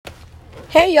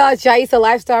Hey y'all, it's Jaisa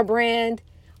Lifestyle Brand.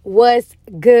 What's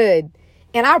good?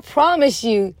 And I promise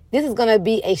you, this is going to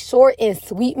be a short and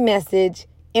sweet message.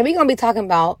 And we're going to be talking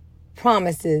about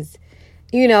promises.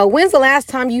 When's the last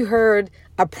time you heard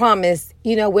a promise?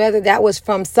 Whether that was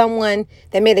from someone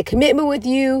that made a commitment with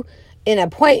you, an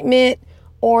appointment,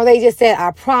 or they just said,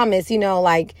 I promise,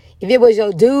 like if it was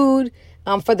your dude,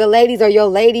 for the ladies, or your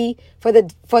lady, for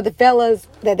the fellas,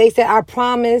 that they said, I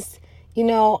promise,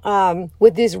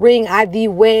 with this ring, I thee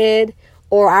wed,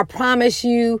 or I promise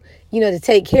you, to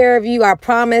take care of you. I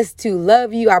promise to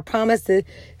love you. I promise to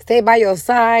stay by your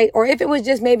side. Or if it was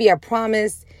just maybe a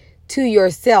promise to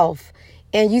yourself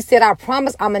and you said, I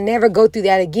promise I'm going to never go through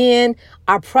that again.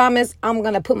 I promise I'm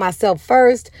going to put myself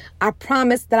first. I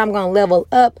promise that I'm going to level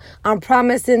up. I'm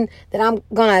promising that I'm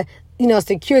going to,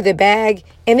 secure the bag.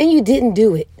 And then you didn't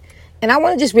do it. And I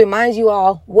want to just remind you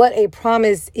all what a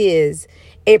promise is.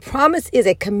 A promise is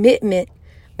a commitment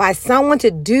by someone to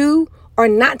do or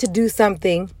not to do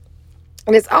something.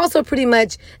 And it's also pretty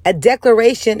much a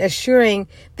declaration assuring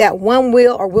that one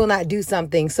will or will not do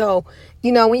something. So,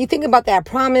 when you think about that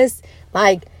promise,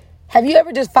 like, have you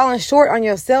ever just fallen short on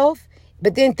yourself?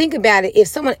 But then think about it. If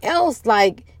someone else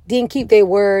didn't keep their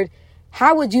word,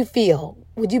 how would you feel?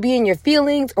 Would you be in your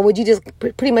feelings, or would you just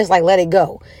pretty much let it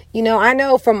go? I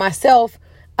know for myself,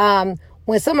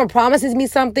 when someone promises me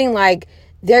something, like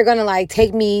they're going to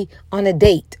take me on a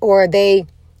date, or they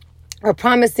are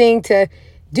promising to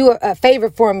do a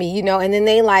favor for me, and then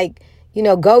they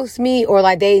ghost me, or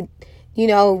they,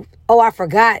 oh, I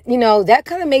forgot, that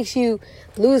kind of makes you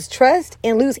lose trust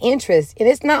and lose interest. And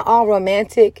it's not all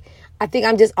romantic. I think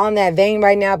I'm just on that vein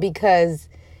right now because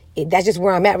that's just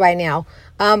where I'm at right now.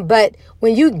 But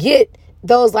when you get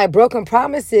those broken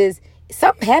promises,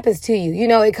 something happens to you.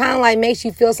 It kind of makes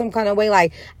you feel some kind of way,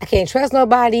 like I can't trust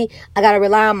nobody. I got to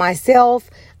rely on myself.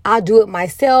 I'll do it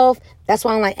myself. That's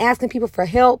why I'm asking people for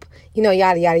help,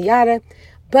 yada, yada, yada.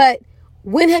 But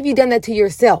when have you done that to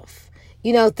yourself?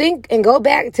 Think and go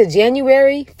back to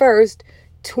January 1st,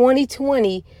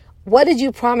 2020. What did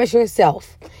you promise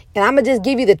yourself? And I'm going to just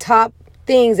give you the top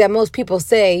things that most people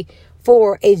say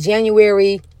for a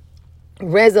January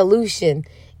resolution.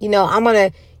 I'm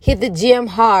going to hit the gym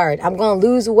hard. I'm going to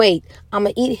lose weight. I'm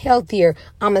going to eat healthier.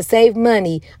 I'm going to save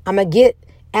money. I'm going to get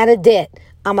out of debt.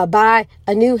 I'm going to buy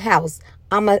a new house.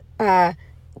 I'm going to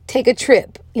take a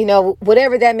trip,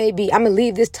 whatever that may be. I'm going to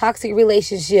leave this toxic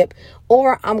relationship.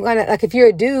 Or I'm going to, if you're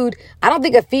a dude, I don't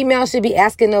think a female should be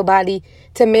asking nobody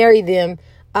to marry them.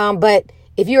 But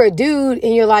if you're a dude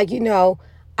and you're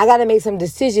I got to make some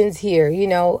decisions here.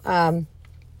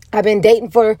 I've been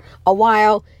dating for a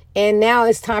while, and now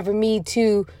it's time for me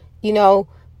to,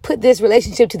 put this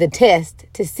relationship to the test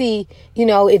to see,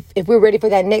 if we're ready for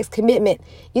that next commitment.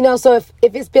 So if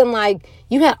it's been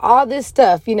you had all this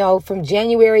stuff, from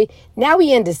January, now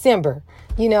we in December,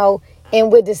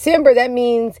 and with December, that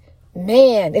means,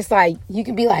 man, it's you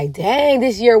can be dang,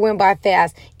 this year went by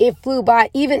fast. It flew by,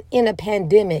 even in a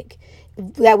pandemic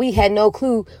that we had no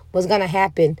clue was going to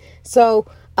happen. So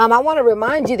I want to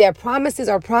remind you that promises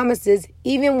are promises,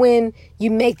 even when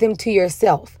you make them to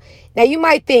yourself. Now you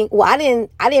might think, well, I didn't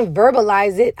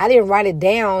verbalize it. I didn't write it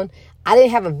down. I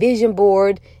didn't have a vision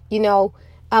board,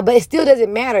 but it still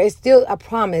doesn't matter. It's still a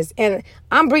promise. And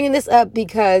I'm bringing this up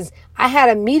because I had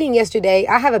a meeting yesterday.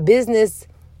 I have a business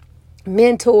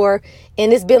mentor,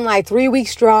 and it's been 3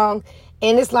 weeks strong.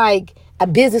 And it's a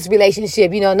business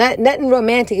relationship, nothing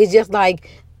romantic. It's just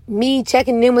me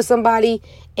checking in with somebody.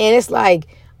 And it's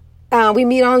we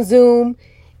meet on Zoom,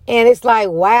 and it's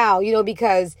wow,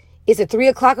 because it's a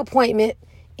 3:00 appointment.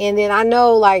 And then I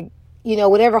know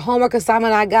whatever homework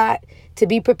assignment I got to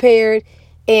be prepared.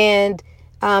 And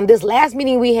this last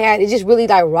meeting we had, it just really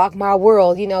rocked my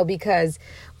world, because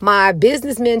my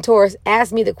business mentors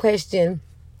asked me the question,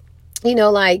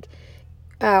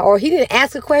 or he didn't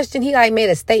ask a question. He made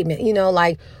a statement,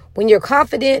 when you're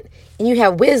confident and you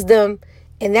have wisdom,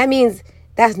 and that means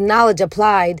that's knowledge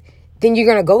applied, then you're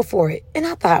going to go for it. And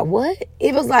I thought, what?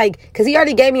 It was because he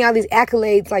already gave me all these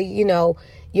accolades,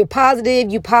 you're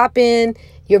positive, you pop in,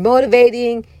 you're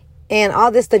motivating, and all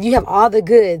this stuff. You have all the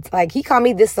goods. He called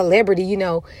me this celebrity,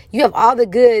 you have all the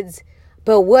goods,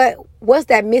 but what's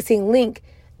that missing link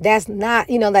that's not,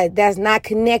 that's not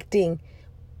connecting,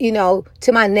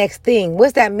 to my next thing?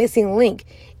 What's that missing link?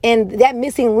 And that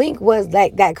missing link was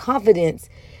that confidence.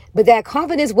 But that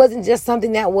confidence wasn't just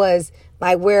something that was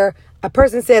where a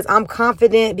person says, I'm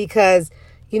confident because,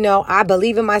 I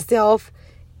believe in myself,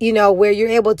 where you're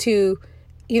able to,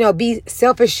 be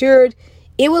self-assured.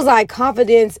 It was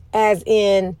confidence as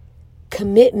in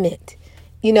commitment,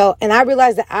 and I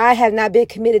realized that I have not been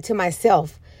committed to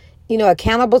myself.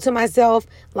 accountable to myself.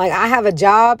 Like I have a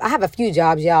job. I have a few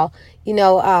jobs, y'all.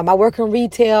 I work in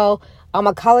retail. I'm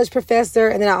a college professor,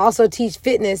 and then I also teach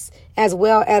fitness as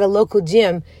well at a local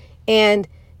gym. And,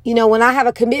 when I have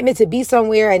a commitment to be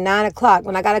somewhere at 9:00,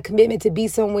 when I got a commitment to be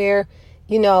somewhere,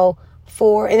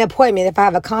 for an appointment, if I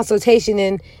have a consultation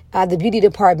in the beauty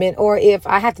department, or if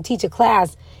I have to teach a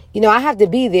class, I have to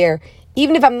be there.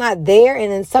 Even if I'm not there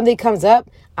and then something comes up,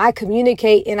 I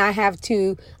communicate and I have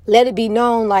to let it be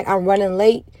known, like I'm running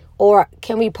late, or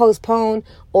can we postpone,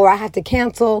 or I have to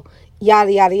cancel,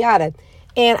 yada, yada, yada.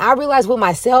 And I realize with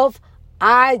myself,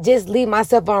 I just leave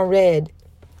myself on red,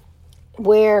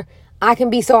 where I can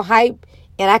be so hyped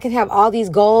and I can have all these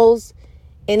goals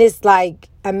and it's like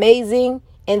amazing.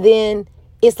 And then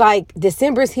it's like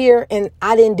December's here and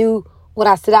I didn't do what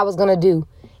I said I was going to do.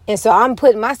 And so I'm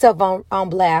putting myself on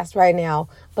blast right now.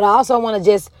 But I also want to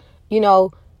just,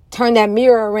 turn that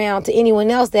mirror around to anyone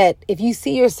else, that if you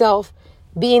see yourself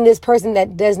being this person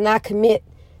that does not commit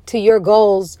to your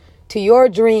goals, to your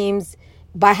dreams,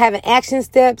 by having action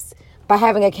steps, by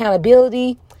having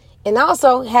accountability, and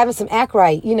also having some act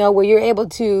right, where you're able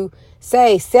to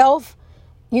say, self,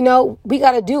 we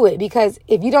got to do it, because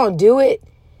if you don't do it,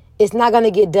 it's not going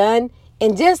to get done.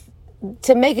 And just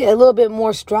to make it a little bit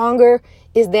more stronger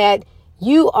is that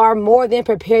you are more than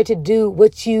prepared to do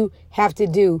what you have to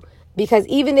do. Because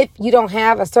even if you don't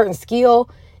have a certain skill,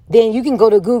 then you can go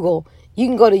to Google, you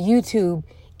can go to YouTube,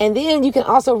 and then you can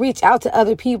also reach out to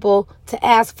other people to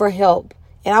ask for help.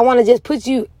 And I want to just put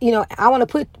you, I want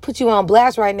to put you on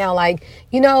blast right now. Like,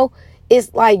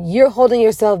 it's like you're holding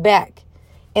yourself back.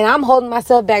 And I'm holding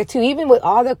myself back too, even with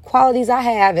all the qualities I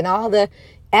have and all the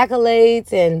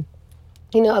accolades and,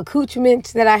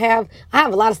 accoutrements that I have. I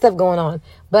have a lot of stuff going on,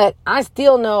 but I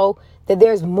still know that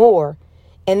there's more.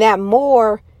 And that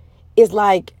more is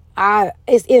like,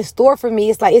 it's in store for me.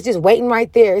 It's like, it's just waiting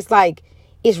right there. It's like,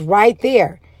 it's right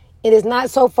there. It is not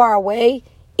so far away.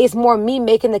 It's more me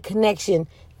making the connection.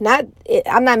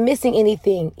 I'm not missing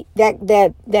anything.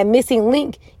 That missing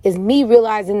link is me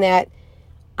realizing that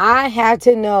I have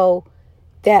to know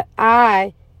that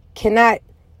I cannot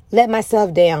let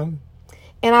myself down.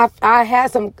 And I had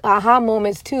some aha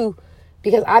moments too,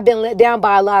 because I've been let down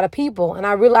by a lot of people. And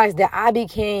I realized that I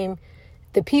became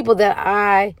the people that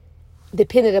I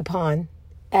depended upon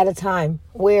at a time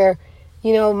where,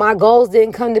 my goals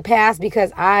didn't come to pass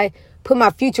because I put my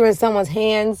future in someone's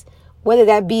hands, whether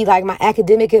that be like my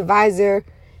academic advisor,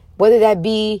 whether that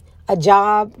be a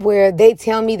job where they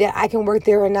tell me that I can work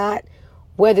there or not,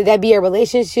 whether that be a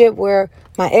relationship where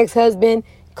my ex-husband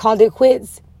called it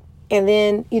quits and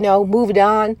then, moved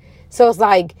on. So it's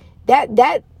like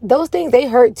that those things, they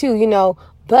hurt too,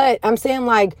 but I'm saying,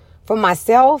 like, for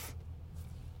myself,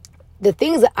 the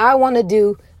things that I want to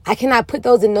do, I cannot put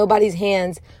those in nobody's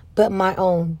hands but my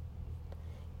own.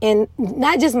 And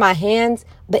not just my hands,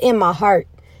 but in my heart.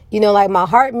 Like my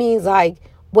heart means like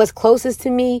what's closest to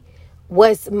me,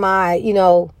 what's my,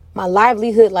 my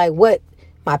livelihood, like what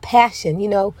my passion,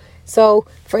 So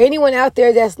for anyone out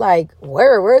there that's like,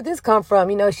 where'd this come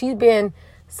from? She's been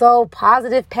so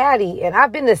positive, Patty. And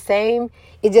I've been the same.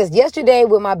 It just yesterday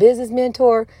with my business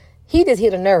mentor, he just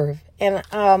hit a nerve. And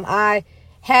I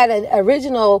had an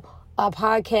original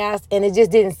podcast and it just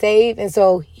didn't save. And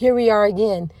so here we are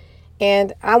again.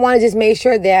 And I want to just make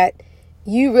sure that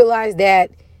you realize that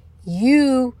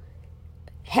you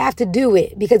have to do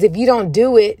it, because if you don't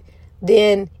do it,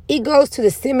 then it goes to the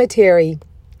cemetery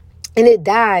and it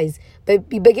dies. But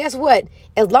guess what?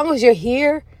 As long as you're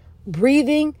here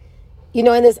breathing, in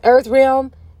this earth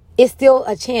realm, it's still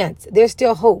a chance. There's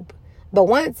still hope. But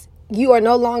once you are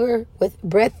no longer with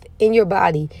breath in your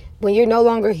body, when you're no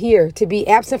longer here, to be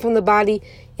absent from the body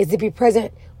is to be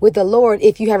present with the Lord.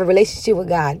 If you have a relationship with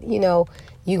God, you're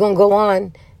going to go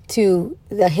on to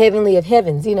the heavenly of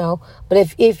heavens,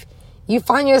 But if you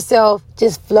find yourself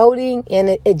just floating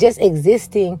and it just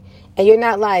existing, and you're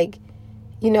not like,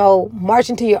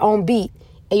 marching to your own beat,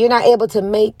 and you're not able to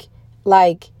make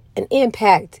like an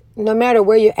impact, no matter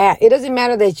where you're at. It doesn't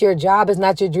matter that your job is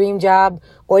not your dream job,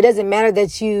 or it doesn't matter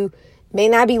that you may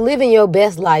not be living your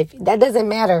best life. That doesn't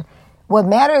matter. What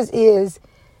matters is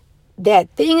that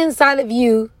thing inside of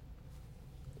you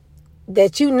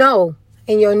that and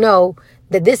you'll know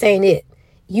that this ain't it.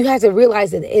 You have to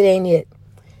realize that it ain't it.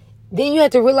 Then you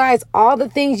have to realize all the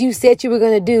things you said you were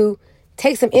going to do.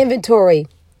 Take some inventory.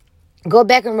 Go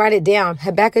back and write it down.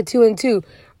 Habakkuk 2:2.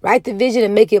 Write the vision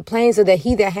and make it plain so that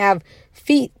he that have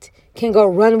feet can go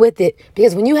run with it.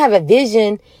 Because when you have a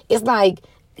vision, it's like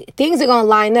things are going to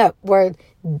line up where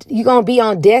you're going to be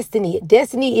on destiny.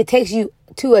 Destiny, it takes you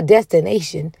to a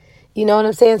destination. You know what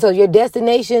I'm saying? So your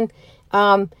destination,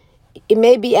 it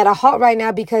may be at a halt right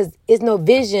now because it's no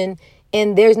vision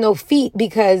and there's no feet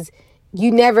because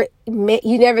you never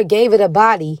gave it a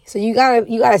body. So you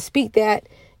gotta speak that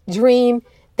dream,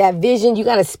 that vision. You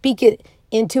gotta speak it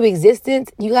into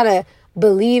existence. You gotta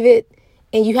believe it,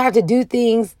 and you have to do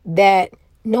things that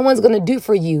no one's gonna do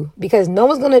for you, because no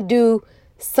one's gonna do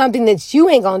something that you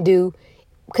ain't gonna do,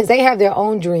 because they have their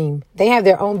own dream. They have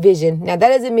their own vision. Now, that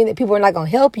doesn't mean that people are not gonna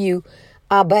help you,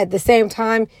 but at the same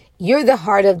time, you're the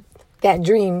heart of that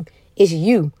dream. Is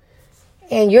you.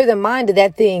 And you're the mind of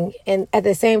that thing. And at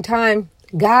the same time,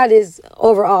 God is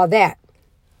over all that.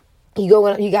 You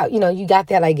got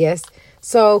that, I guess.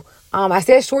 So I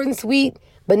said short and sweet,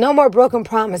 but no more broken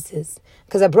promises.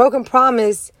 Because a broken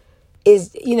promise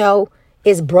is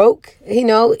broke.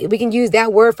 We can use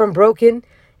that word from broken.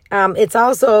 It's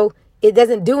also, it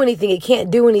doesn't do anything. It can't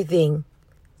do anything.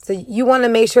 So you want to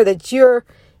make sure that you're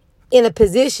in a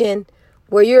position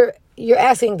where you're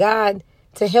asking God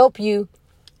to help you.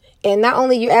 And not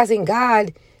only you're asking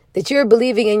God, that you're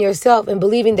believing in yourself and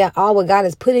believing that all what God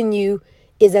has put in you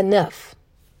is enough.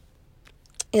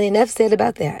 And enough said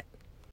about that.